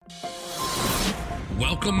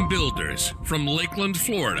Welcome, builders from Lakeland,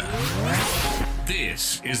 Florida.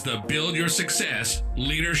 This is the Build Your Success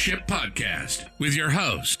Leadership Podcast with your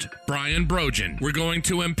host, Brian Brogan. We're going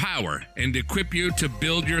to empower and equip you to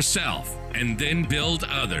build yourself and then build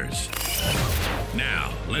others.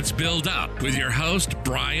 Now, let's build up with your host,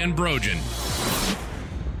 Brian Brogan.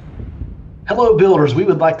 Hello, builders. We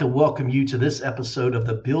would like to welcome you to this episode of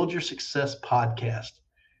the Build Your Success Podcast.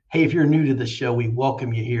 Hey, if you're new to the show, we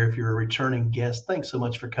welcome you here. If you're a returning guest, thanks so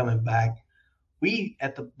much for coming back. We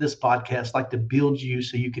at this podcast like to build you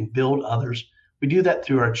so you can build others. We do that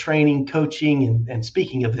through our training, coaching, and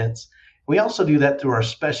speaking events. We also do that through our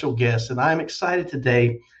special guests. And I'm excited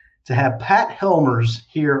today to have Pat Helmers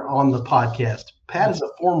here on the podcast. Pat is a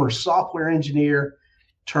former software engineer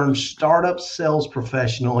turned startup sales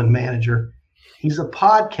professional and manager. He's a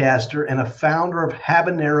podcaster and a founder of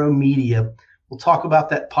Habanero Media. We'll talk about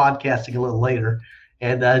that podcasting a little later.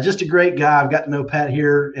 And just a great guy. I've got to know Pat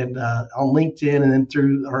here and on LinkedIn and then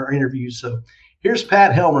through our interviews. So here's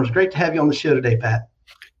Pat Helmers. Great to have you on the show today, Pat.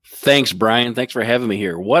 Thanks, Brian. Thanks for having me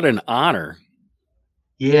here. What an honor.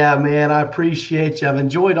 Yeah, man, I appreciate you. I've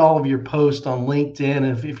enjoyed all of your posts on LinkedIn.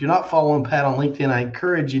 And if you're not following Pat on LinkedIn, I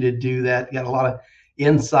encourage you to do that. You got a lot of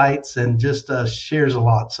insights and just shares a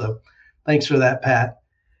lot. So thanks for that, Pat.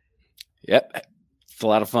 Yep. It's a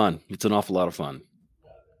lot of fun. It's an awful lot of fun.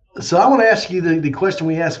 So I want to ask you the question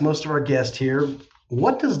we ask most of our guests here.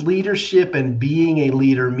 What does leadership and being a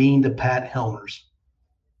leader mean to Pat Helmers?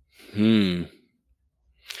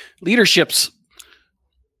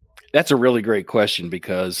 That's a really great question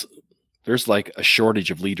because there's like a shortage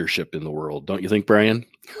of leadership in the world. Don't you think, Brian?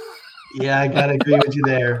 Yeah, I got to agree with you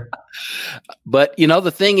there. But,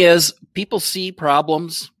 the thing is, people see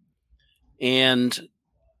problems and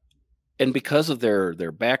because of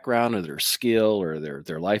their background or their skill or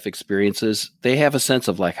their life experiences, they have a sense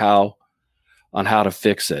of how to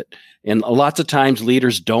fix it. And lots of times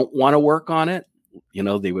leaders don't want to work on it.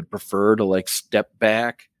 They would prefer to step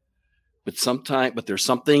back, but there's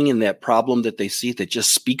something in that problem that they see that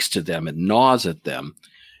just speaks to them and gnaws at them.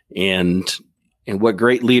 And what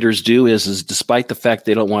great leaders do is despite the fact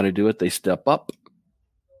they don't want to do it, they step up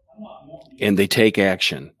and they take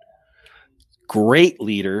action. Great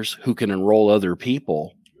leaders who can enroll other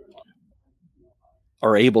people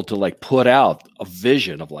are able to put out a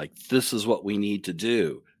vision of this is what we need to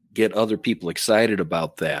do, get other people excited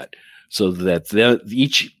about that so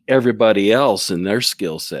that everybody else in their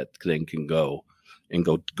skill set then can go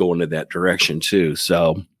into that direction too.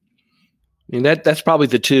 So that's probably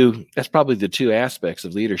the two aspects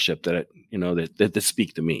of leadership that that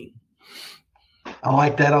speak to me. I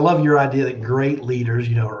like that. I love your idea that great leaders,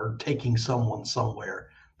 are taking someone somewhere.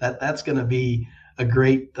 That's going to be a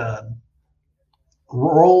great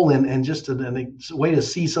role and just a way to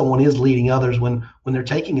see someone is leading others when they're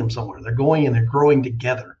taking them somewhere. They're going and they're growing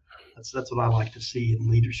together. That's what I like to see in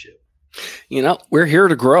leadership. We're here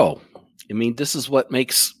to grow. This is what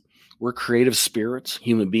we're creative spirits.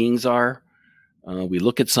 Human beings are. We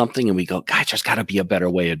look at something and we go, gosh, there's got to be a better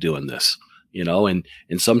way of doing this. And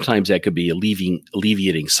sometimes that could be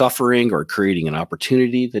alleviating suffering or creating an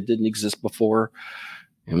opportunity that didn't exist before.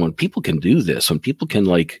 And when people can do this, when people can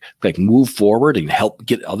move forward and help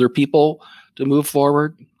get other people to move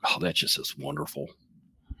forward, that just is wonderful.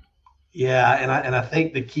 Yeah, and I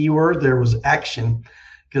think the key word there was action,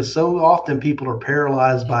 because so often people are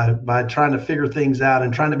paralyzed by trying to figure things out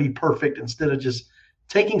and trying to be perfect instead of just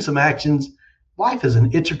taking some actions. Life is an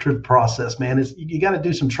iterative process, man. You got to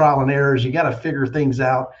do some trial and errors. You got to figure things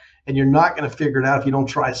out, and you're not going to figure it out if you don't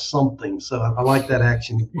try something. So I like that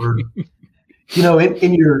action word.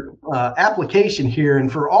 In your application here,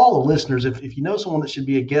 and for all the listeners, if you know someone that should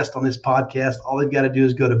be a guest on this podcast, all they've got to do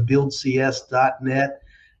is go to buildcs.net,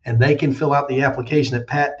 and they can fill out the application that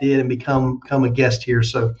Pat did and become a guest here.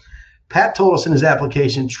 So Pat told us in his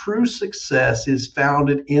application, true success is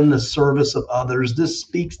founded in the service of others. This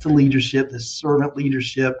speaks to leadership, this servant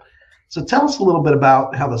leadership. So tell us a little bit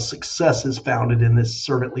about how the success is founded in this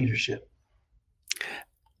servant leadership.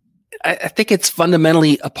 I think it's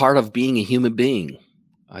fundamentally a part of being a human being.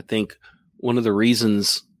 I think one of the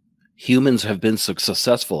reasons humans have been so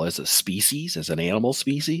successful as a species, as an animal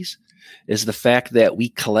species, is the fact that we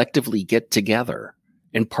collectively get together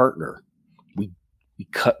and partner.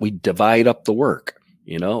 We divide up the work,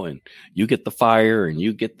 and you get the fire and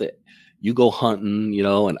you go hunting,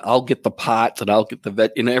 and I'll get the pots and I'll get the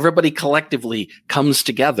vet, everybody collectively comes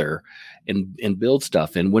together and build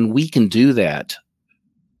stuff. And when we can do that,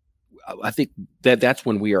 I think that's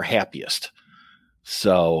when we are happiest.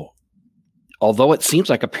 So although it seems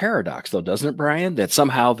like a paradox though, doesn't it, Brian, that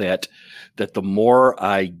somehow that the more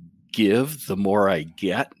I give, the more I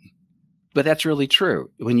get. But that's really true.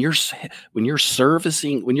 When you're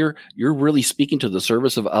servicing, when you're really speaking to the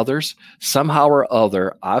service of others, somehow or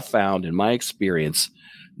other, I've found in my experience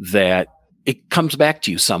that it comes back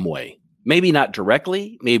to you some way. Maybe not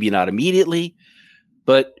directly, maybe not immediately,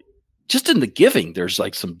 but just in the giving, there's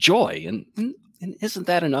like some joy. And isn't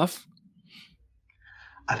that enough?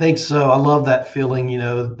 I think so. I love that feeling.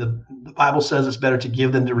 The Bible says it's better to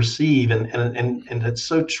give than to receive. And it's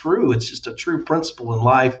so true. It's just a true principle in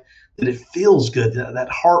life that it feels good. That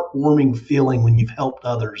heartwarming feeling when you've helped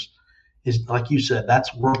others is, like you said,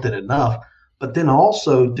 that's worth it enough. But then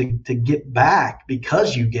also to get back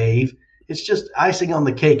because you gave, it's just icing on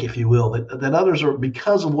the cake, if you will, that others are,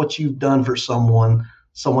 because of what you've done for someone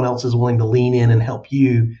else is willing to lean in and help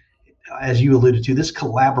you. As you alluded to, this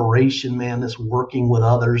collaboration, man, this working with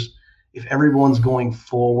others, if everyone's going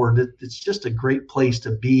forward, it's just a great place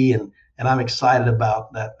to be. And I'm excited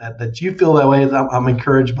about that you feel that way. I'm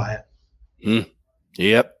encouraged by it.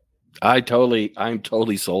 Yep. I'm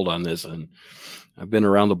totally sold on this. And I've been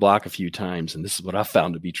around the block a few times, and this is what I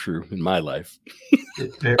found to be true in my life.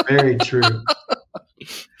 Very, very true.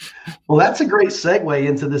 Well, that's a great segue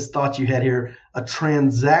into this thought you had here. A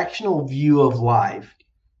transactional view of life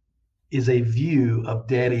is a view of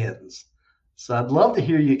dead ends. So I'd love to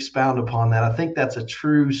hear you expound upon that. I think that's a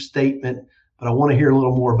true statement, but I want to hear a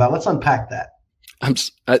little more about it. Let's unpack that. I'm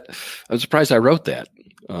surprised I wrote that.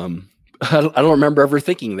 I don't remember ever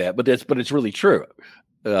thinking that, but it's really true.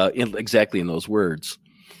 Exactly in those words,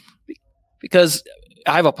 because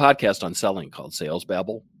I have a podcast on selling called Sales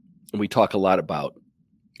Babble, and we talk a lot about,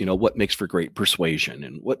 what makes for great persuasion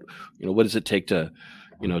and what does it take to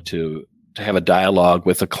have a dialogue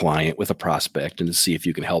with a client, with a prospect, and to see if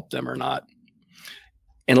you can help them or not.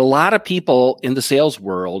 And a lot of people in the sales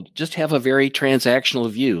world just have a very transactional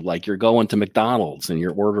view, like you're going to McDonald's and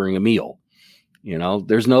you're ordering a meal.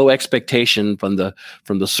 There's no expectation from the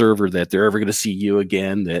server that they're ever going to see you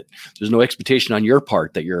again, that there's no expectation on your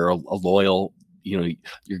part that you're a loyal, you're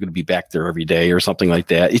going to be back there every day or something like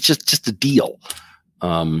that. It's just a deal.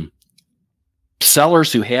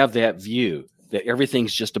 Sellers who have that view that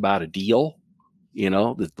everything's just about a deal,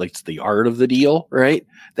 like the art of the deal, right?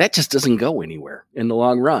 That just doesn't go anywhere in the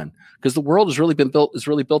long run, because the world is really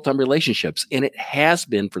built on relationships, and it has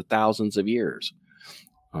been for thousands of years.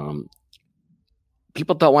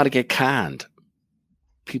 People don't want to get conned.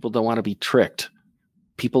 People don't want to be tricked.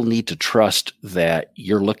 People need to trust that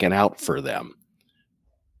you're looking out for them.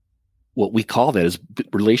 What we call that is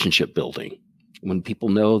relationship building. When people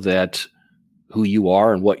know that who you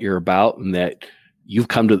are and what you're about, and that they've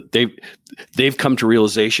come to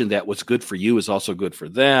realization that what's good for you is also good for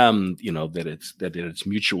them, that it's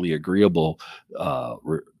mutually agreeable.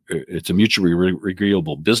 It's a mutually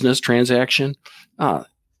agreeable business transaction.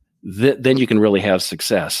 Then you can really have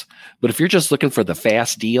success. But if you're just looking for the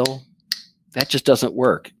fast deal, that just doesn't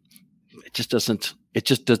work.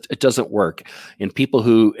 It doesn't work.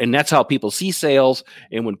 And that's how people see sales.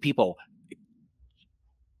 And when people,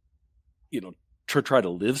 try to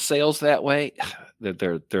live sales that way,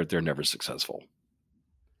 they're never successful.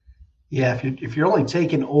 Yeah. If you're only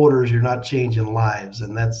taking orders, you're not changing lives.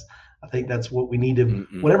 And I think that's what we need to,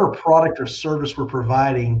 whatever product or service we're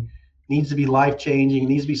providing needs to be life-changing. It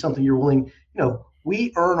needs to be something you're willing,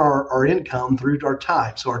 we earn our income through our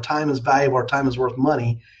time. So our time is valuable. Our time is worth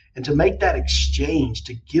money. And to make that exchange,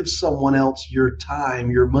 to give someone else your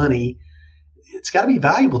time, your money, it's got to be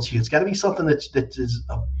valuable to you. It's got to be something that is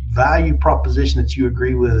a value proposition that you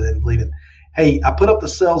agree with and believe in. Hey, I put up the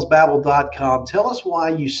salesbabble.com. Tell us why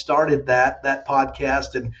you started that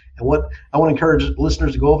podcast and what I want to encourage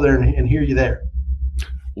listeners to go over there and hear you there.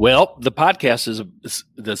 Well, the podcast is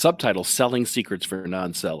the subtitle, Selling Secrets for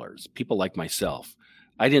Non-Sellers, people like myself.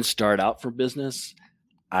 I didn't start out for business.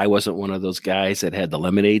 I wasn't one of those guys that had the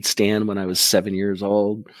lemonade stand when I was 7 years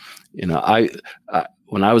old.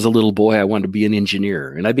 When I was a little boy, I wanted to be an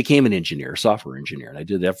engineer, and I became an engineer, software engineer. And I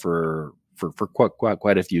did that for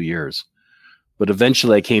quite a few years. But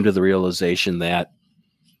eventually I came to the realization that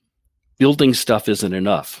building stuff isn't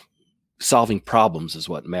enough. Solving problems is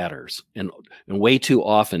what matters. And way too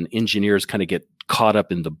often engineers kind of get caught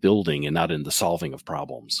up in the building and not in the solving of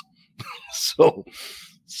problems.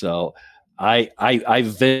 So I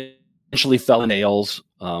eventually fell in sales,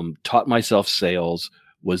 taught myself sales,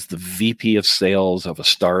 was the VP of sales of a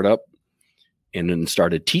startup, and then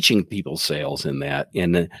started teaching people sales in that.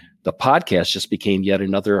 And the podcast just became yet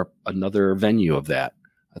another venue of that.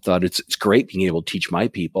 I thought it's great being able to teach my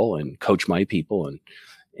people and coach my people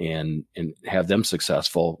and have them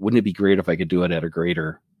successful. Wouldn't it be great if I could do it at a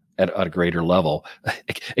greater at a greater level.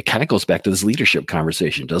 It kind of goes back to this leadership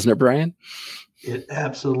conversation, doesn't it, Brian? It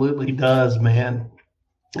absolutely does, man.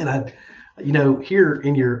 And here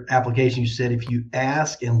in your application, you said if you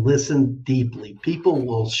ask and listen deeply, people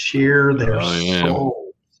will share their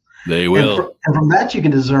soul. They will. And from that, you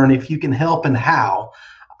can discern if you can help and how.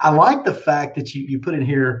 I like the fact that you put in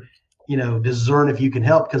here, discern if you can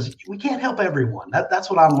help, because we can't help everyone. That's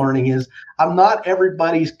what I'm learning is I'm not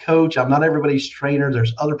everybody's coach. I'm not everybody's trainer.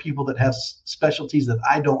 There's other people that have specialties that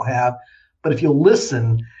I don't have. But if you'll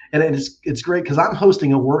listen, and it's great because I'm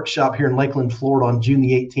hosting a workshop here in Lakeland, Florida on June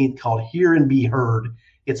the 18th called Hear and Be Heard.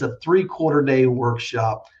 It's a 3/4 day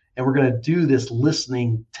workshop, and we're going to do this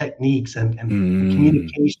listening techniques and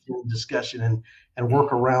communication discussion and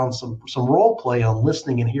work around some role play on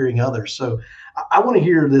listening and hearing others. So I want to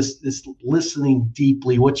hear this listening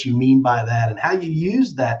deeply, what you mean by that and how you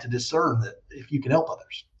use that to discern that if you can help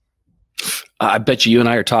others. I bet you and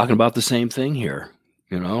I are talking about the same thing here.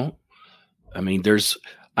 I mean,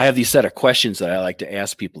 I have these set of questions that I like to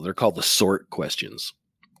ask people. They're called the SORT questions.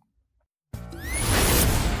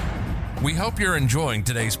 We hope you're enjoying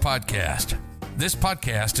today's podcast. This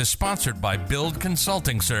podcast is sponsored by Build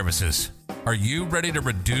Consulting Services. Are you ready to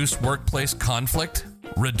reduce workplace conflict,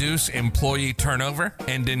 reduce employee turnover,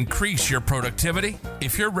 and increase your productivity?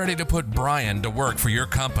 If you're ready to put Brian to work for your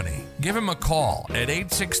company, give him a call at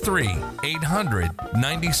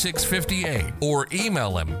 863-800-9658 or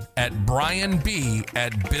email him at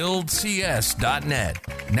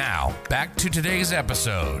brianb@buildcs.net. Now, back to today's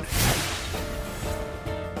episode.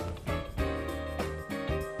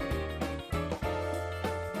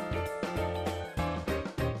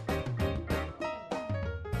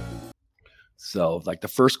 So like the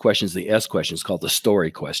first question is the S question. It's called the story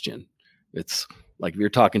question. It's like if you're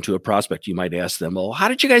talking to a prospect, you might ask them, well, how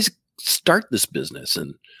did you guys start this business?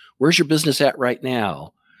 And where's your business at right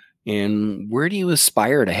now? And where do you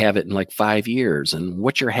aspire to have it in like 5 years? And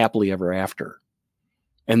what's your happily ever after?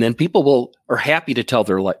 And then people are happy to tell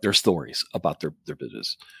their stories about their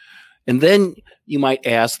business. And then you might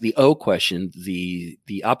ask the O question, the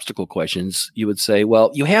obstacle questions. You would say, well,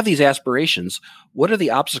 you have these aspirations. What are the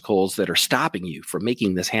obstacles that are stopping you from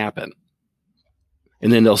making this happen?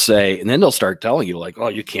 And then they'll start telling you like, oh,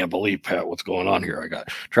 you can't believe, Pat, what's going on here. I got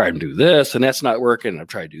tried to do this and that's not working. I've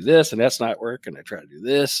tried to do this and that's not working. I tried to do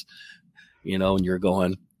this, and you're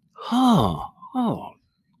going, oh,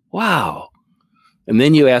 wow. And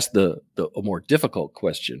then you ask a more difficult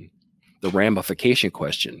question, the ramification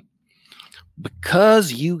question.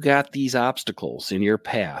 Because you got these obstacles in your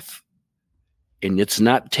path and it's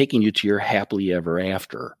not taking you to your happily ever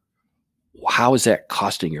after, how is that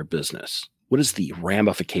costing your business? What is the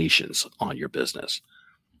ramifications on your business?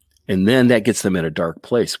 And then that gets them in a dark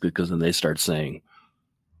place because then they start saying,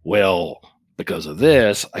 well, because of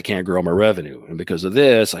this, I can't grow my revenue. And because of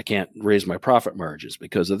this, I can't raise my profit margins.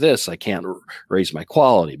 Because of this, I can't raise my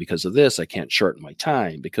quality. Because of this, I can't shorten my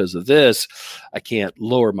time. Because of this, I can't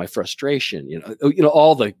lower my frustration.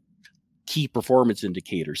 All the key performance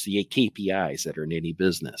indicators, the KPIs that are in any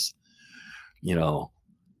business, and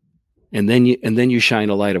then you shine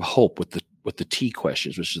a light of hope with the T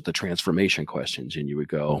questions, which is the transformation questions. And you would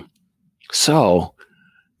go, so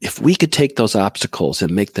if we could take those obstacles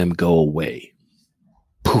and make them go away,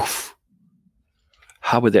 poof,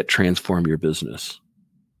 how would that transform your business?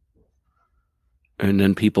 And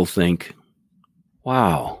then people think,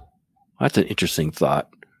 wow, that's an interesting thought.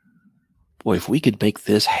 Boy, if we could make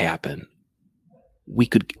this happen, we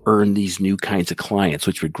could earn these new kinds of clients,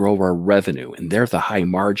 which would grow our revenue. And they're the high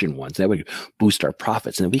margin ones. That would boost our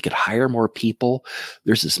profits. And then we could hire more people.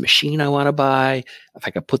 There's this machine I want to buy. If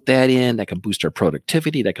I could put that in, that could boost our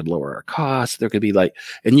productivity. That could lower our costs. There could be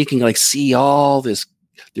and you can see all this,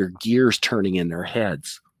 their gears turning in their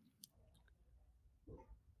heads.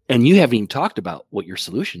 And you haven't even talked about what your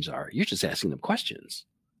solutions are. You're just asking them questions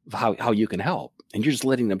of how you can help. And you're just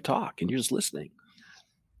letting them talk and you're just listening.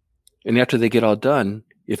 And after they get all done,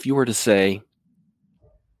 if you were to say,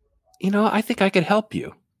 I think I could help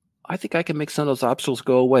you. I think I can make some of those obstacles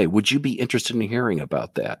go away. Would you be interested in hearing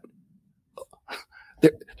about that?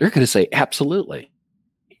 They're going to say, absolutely.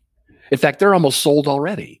 In fact, they're almost sold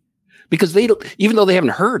already because they don't, even though they haven't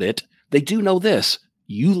heard it, they do know this.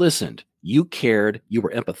 You listened, you cared, you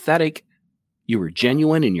were empathetic, you were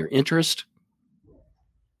genuine in your interest.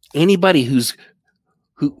 Anybody who's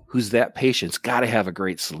that patient's got to have a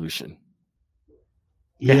great solution.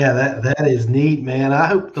 Yeah, that is neat, man. I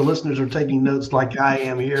hope the listeners are taking notes like I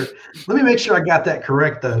am here. Let me make sure I got that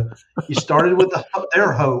correct, though. You started with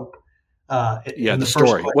their hope. The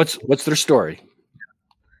story. What's their story?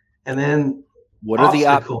 And then what are the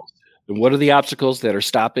obstacles? And what are the obstacles that are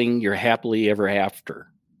stopping your happily ever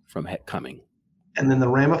after from coming? And then the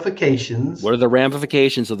ramifications. What are the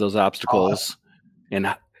ramifications of those obstacles?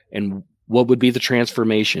 And what would be the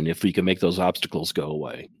transformation if we can make those obstacles go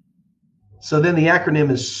away? So then the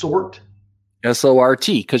acronym is SORT. SORT,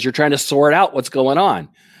 because you're trying to sort out what's going on.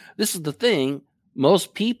 This is the thing.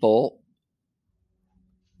 Most people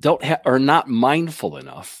are not mindful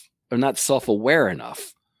enough, or not self-aware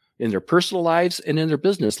enough in their personal lives and in their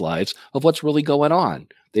business lives of what's really going on.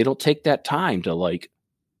 They don't take that time to like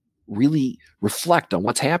really reflect on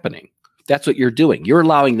what's happening. That's what you're doing. You're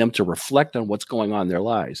allowing them to reflect on what's going on in their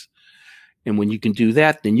lives. And when you can do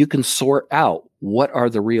that, then you can sort out what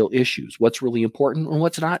are the real issues, what's really important and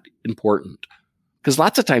what's not important. Because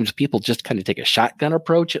lots of times people just kind of take a shotgun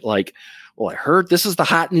approach at like, well, I heard this is the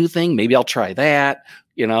hot new thing. Maybe I'll try that.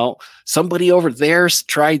 You know, somebody over there's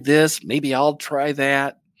tried this. Maybe I'll try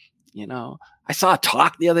that. You know, I saw a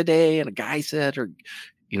talk the other day and a guy said, or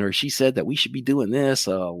she said that we should be doing this.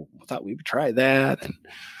 So I thought we would try that. And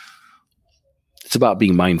it's about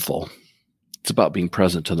being mindful. It's about being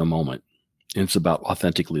present to the moment. And it's about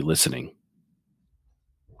authentically listening.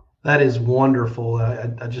 That is wonderful.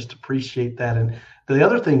 I just appreciate that. And the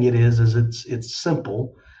other thing is it's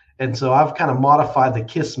simple. And so I've kind of modified the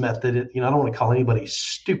KISS method. I don't want to call anybody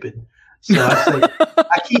stupid. So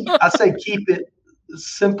I say keep it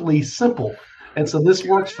simply simple. And so this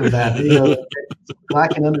works for that. I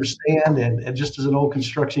can understand, and just as an old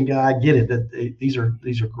construction guy, I get it that these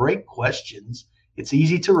are great questions. It's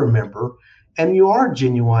easy to remember, and you are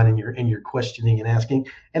genuine in your questioning and asking.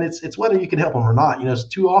 And it's whether you can help them or not.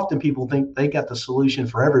 Too often people think they got the solution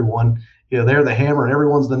for everyone. They're the hammer and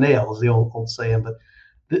everyone's the nail, is the old saying. But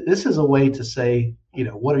this is a way to say,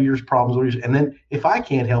 what are your problems? And then if I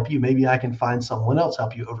can't help you, maybe I can find someone else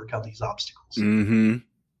help you overcome these obstacles. Mm-hmm.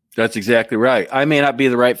 That's exactly right. I may not be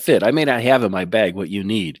the right fit. I may not have in my bag what you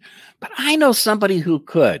need, but I know somebody who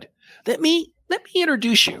could. Let me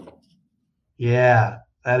introduce you. Yeah,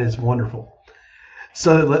 that is wonderful.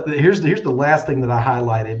 So here's the last thing that I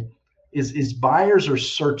highlighted is buyers are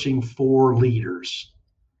searching for leaders.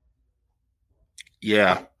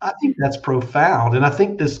 Yeah. I think that's profound. And I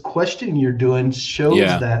think this question you're doing shows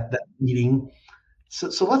that meeting.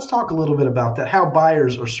 So let's talk a little bit about that, how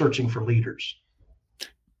buyers are searching for leaders.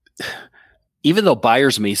 Even though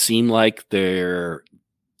buyers may seem like they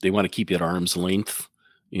want to keep you at arm's length,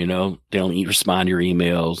 they don't respond to your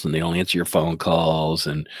emails and they don't answer your phone calls.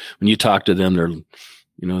 And when you talk to them, they're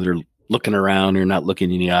looking around, they're not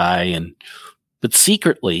looking in the eye. But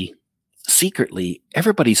secretly,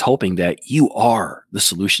 everybody's hoping that you are the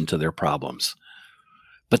solution to their problems.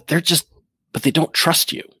 But they don't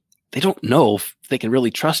trust you. They don't know if they can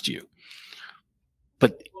really trust you.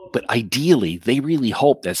 But ideally, they really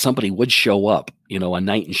hope that somebody would show up, a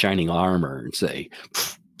knight in shining armor and say,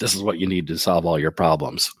 this is what you need to solve all your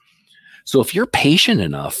problems. So if you're patient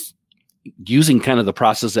enough, using kind of the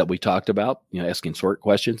process that we talked about, asking SORT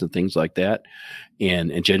questions and things like that,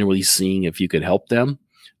 and genuinely seeing if you could help them,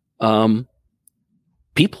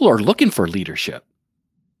 people are looking for leadership.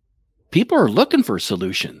 People are looking for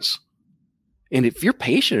solutions. And if you're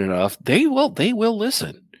patient enough, they will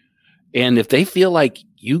listen. And if they feel like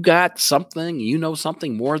you got something,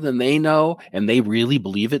 something more than they know, and they really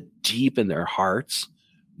believe it deep in their hearts,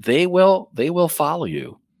 they will follow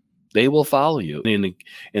you. They will follow you.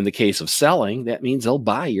 In the case of selling, that means they'll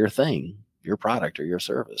buy your thing, your product or your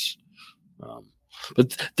service.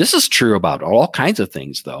 But this is true about all kinds of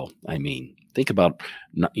things, though. I mean, think about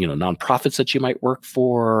nonprofits that you might work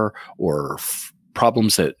for, or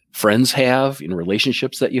problems that friends have,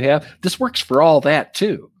 relationships that you have. This works for all that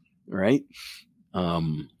too, right?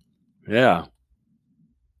 Yeah,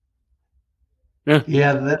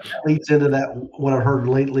 that leads into that what I've heard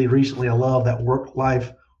recently. I love that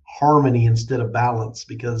work-life harmony instead of balance,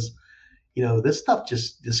 because this stuff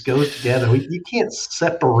just goes together. You can't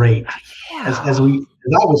separate as I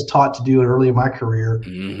was taught to do it early in my career.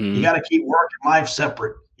 Mm-hmm. You got to keep work and life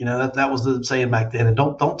separate. That was the saying back then. And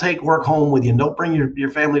don't take work home with you, and don't bring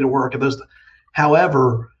your family to work. And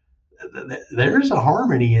however, there's a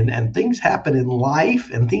harmony, and things happen in life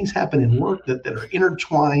and things happen in work that are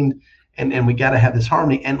intertwined, and we got to have this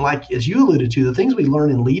harmony. And like, as you alluded to, the things we learn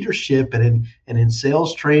in leadership and in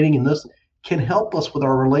sales training and this can help us with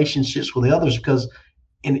our relationships with the others, because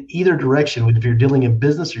in either direction, if you're dealing in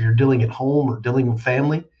business or you're dealing at home or dealing in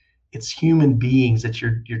family, it's human beings that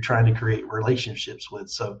you're trying to create relationships with.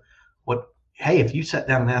 So if you sat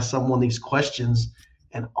down and asked someone these questions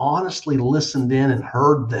and honestly listened in and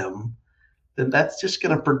heard them, then that's just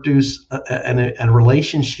going to produce a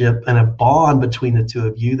relationship and a bond between the two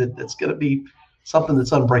of you that's going to be something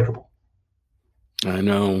that's unbreakable. I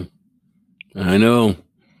know.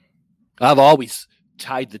 I've always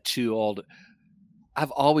tied the two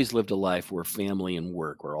I've always lived a life where family and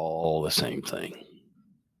work were all the same thing.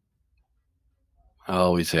 I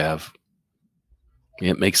always have.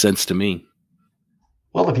 It makes sense to me.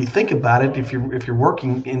 Well, if you think about it, if you're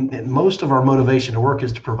working, in most of our motivation to work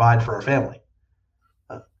is to provide for our family.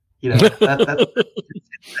 That's to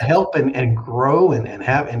help and grow and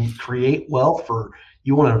have and create wealth for.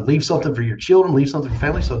 You want to leave something for your children, leave something for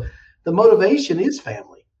family. So the motivation is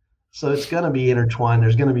family. So it's going to be intertwined.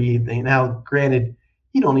 There's going to be, now granted,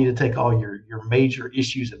 you don't need to take all your major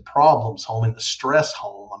issues and problems home and the stress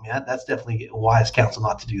home. I mean, that's definitely a wise counsel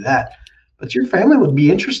not to do that. But your family would be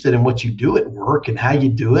interested in what you do at work and how you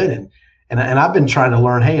do it. And I've been trying to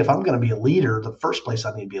learn, hey, if I'm going to be a leader, the first place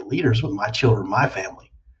I need to be a leader is with my children, my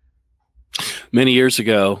family. Many years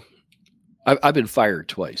ago, I've been fired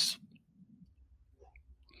twice.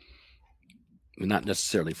 Not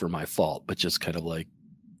necessarily for my fault, but just kind of like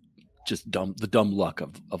the dumb luck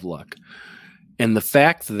of luck. And the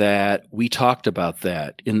fact that we talked about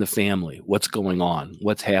that in the family, what's going on,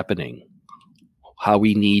 what's happening, how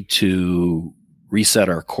we need to reset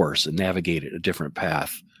our course and navigate it a different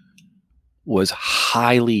path was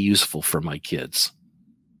highly useful for my kids,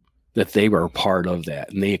 that they were a part of that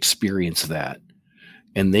and they experienced that.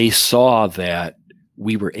 And they saw that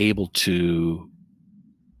we were able to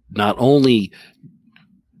not only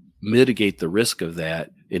mitigate the risk of that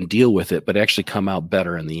and deal with it, but actually come out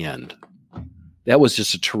better in the end. That was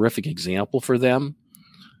just a terrific example for them.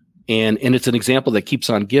 And it's an example that keeps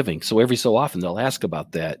on giving. So every so often they'll ask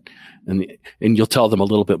about that and you'll tell them a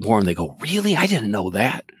little bit more and they go, really? I didn't know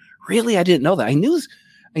that. Really? I didn't know that. I knew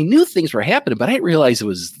things were happening, but I didn't realize it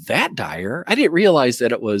was that dire. I didn't realize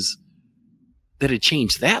that it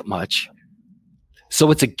changed that much. So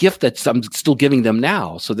it's a gift that I'm still giving them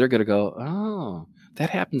now. So they're going to go, oh, that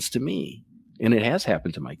happens to me. And it has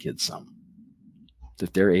happened to my kids some,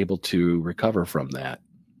 that they're able to recover from that.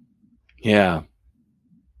 Yeah.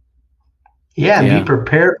 Yeah, and be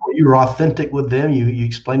prepared. You were authentic with them. You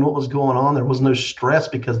explained what was going on. There was no stress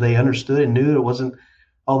because they understood and knew it wasn't,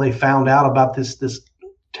 they found out about this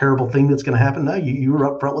terrible thing that's going to happen. No, you were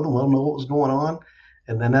upfront with them, let them know what was going on.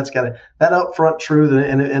 And then that upfront truth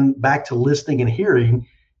and back to listening and hearing,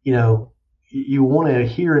 you want to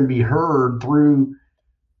hear and be heard through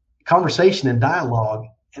conversation and dialogue.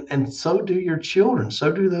 And so do your children.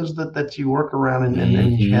 So do those that you work around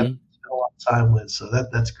and you have a lot of time with. So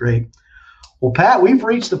that's great. Well, Pat, we've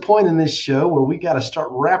reached the point in this show where we got to start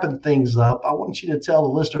wrapping things up. I want you to tell the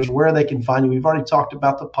listeners where they can find you. We've already talked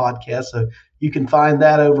about the podcast, so you can find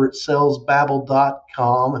that over at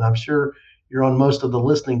salesbabble.com, and I'm sure you're on most of the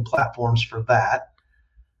listening platforms for that.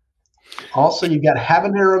 Also, you've got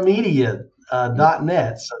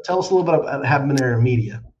habaneromedia.net. So tell us a little bit about Habanero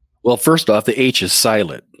Media. Well, first off, the H is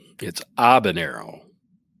silent. It's habanero.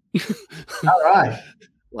 All right.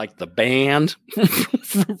 Like the band,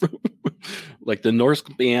 like the Norse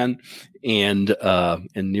band, and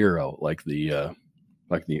Nero, like the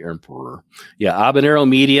emperor. Yeah, Habanero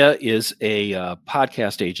Media is a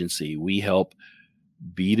podcast agency. We help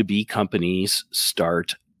B2B companies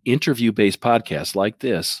start interview-based podcasts like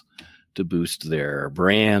this to boost their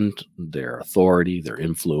brand, their authority, their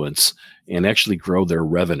influence, and actually grow their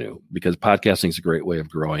revenue, because podcasting is a great way of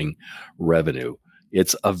growing revenue.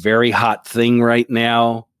 It's a very hot thing right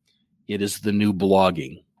now. It is the new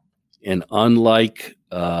blogging. And unlike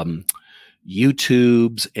YouTubes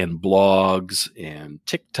and blogs and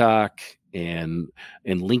TikTok and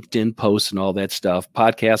LinkedIn posts and all that stuff,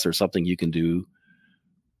 podcasts are something you can do.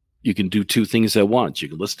 You can do two things at once. You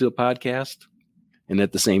can listen to a podcast, and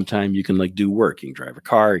at the same time, you can do work. You can drive a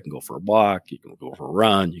car, you can go for a walk, you can go for a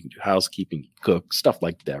run, you can do housekeeping, cook, stuff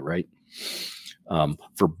like that, right?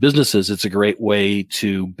 For businesses, it's a great way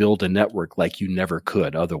to build a network like you never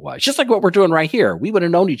could otherwise. Just like what we're doing right here. We would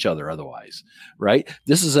have known each other otherwise, right?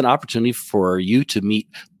 This is an opportunity for you to meet.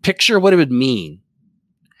 Picture what it would mean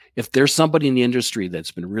if there's somebody in the industry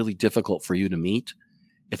that's been really difficult for you to meet.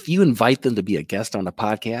 If you invite them to be a guest on a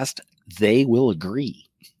podcast, they will agree.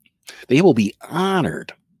 They will be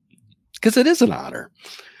honored, because it is an honor.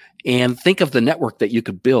 And think of the network that you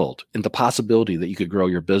could build and the possibility that you could grow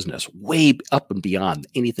your business way up and beyond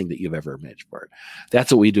anything that you've ever imagined for it.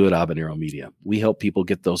 That's what we do at Habanero Media. We help people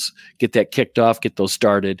get that kicked off, get those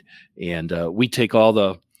started, and we take all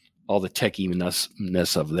the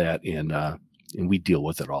techiness of that and we deal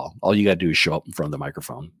with it all. All you got to do is show up in front of the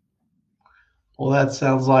microphone. Well, that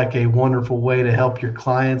sounds like a wonderful way to help your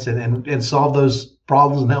clients and solve those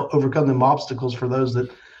problems and help overcome them obstacles for those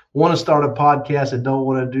that want to start a podcast and don't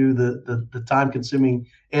want to do the time-consuming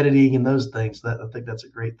editing and those things. That I think that's a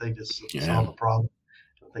great thing to solve a problem.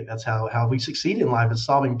 I think that's how we succeed in life, is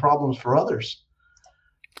solving problems for others.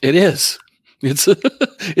 It is. It's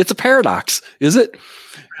a paradox, is it?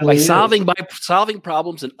 Really by solving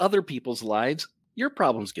problems in other people's lives, your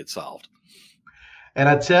problems get solved. And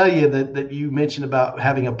I tell you that you mentioned about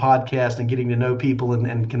having a podcast and getting to know people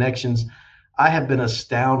and connections. I have been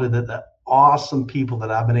astounded at the awesome people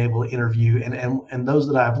that I've been able to interview and those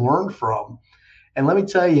that I've learned from. And let me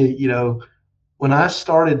tell you, when I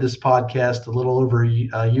started this podcast a little over a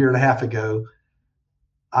year and a half ago,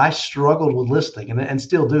 I struggled with listening and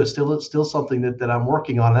still do. It's still something that I'm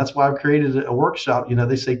working on. That's why I've created a workshop.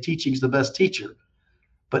 They say teaching's the best teacher.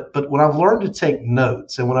 But when I've learned to take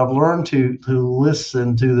notes and when I've learned to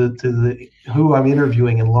listen to the who I'm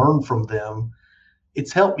interviewing and learn from them,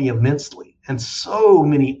 it's helped me immensely. And so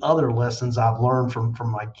many other lessons I've learned from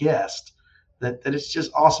my guest that it's just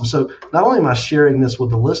awesome. So not only am I sharing this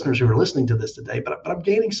with the listeners who are listening to this today, but I'm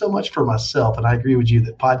gaining so much for myself. And I agree with you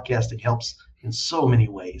that podcasting helps in so many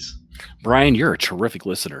ways. Brian, you're a terrific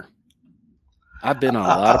listener. I've been on a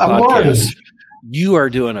lot of podcasts. You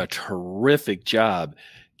are doing a terrific job.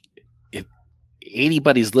 If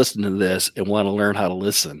anybody's listening to this and want to learn how to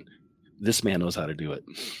listen, this man knows how to do it.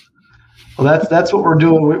 Well, that's what we're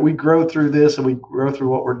doing. We grow through this and we grow through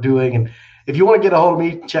what we're doing. And if you want to get a hold of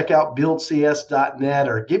me, check out buildcs.net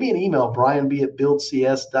or give me an email,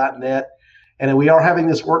 brianb@buildcs.net. And we are having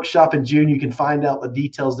this workshop in June. You can find out the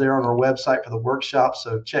details there on our website for the workshop.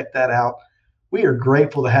 So check that out. We are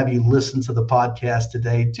grateful to have you listen to the podcast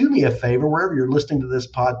today. Do me a favor, wherever you're listening to this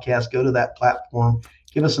podcast, go to that platform,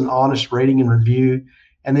 give us an honest rating and review,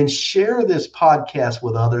 and then share this podcast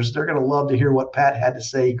with others. They're going to love to hear what Pat had to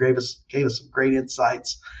say. He gave us some great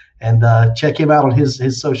insights. And check him out on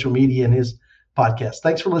his social media and his podcast.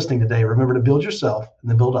 Thanks for listening today. Remember to build yourself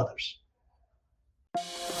and then build others.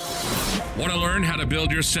 Want to learn how to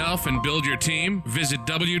build yourself and build your team? Visit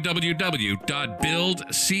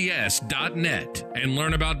www.buildcs.net and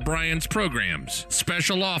learn about Brian's programs,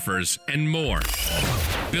 special offers, and more.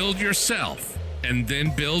 Build yourself and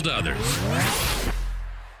then build others.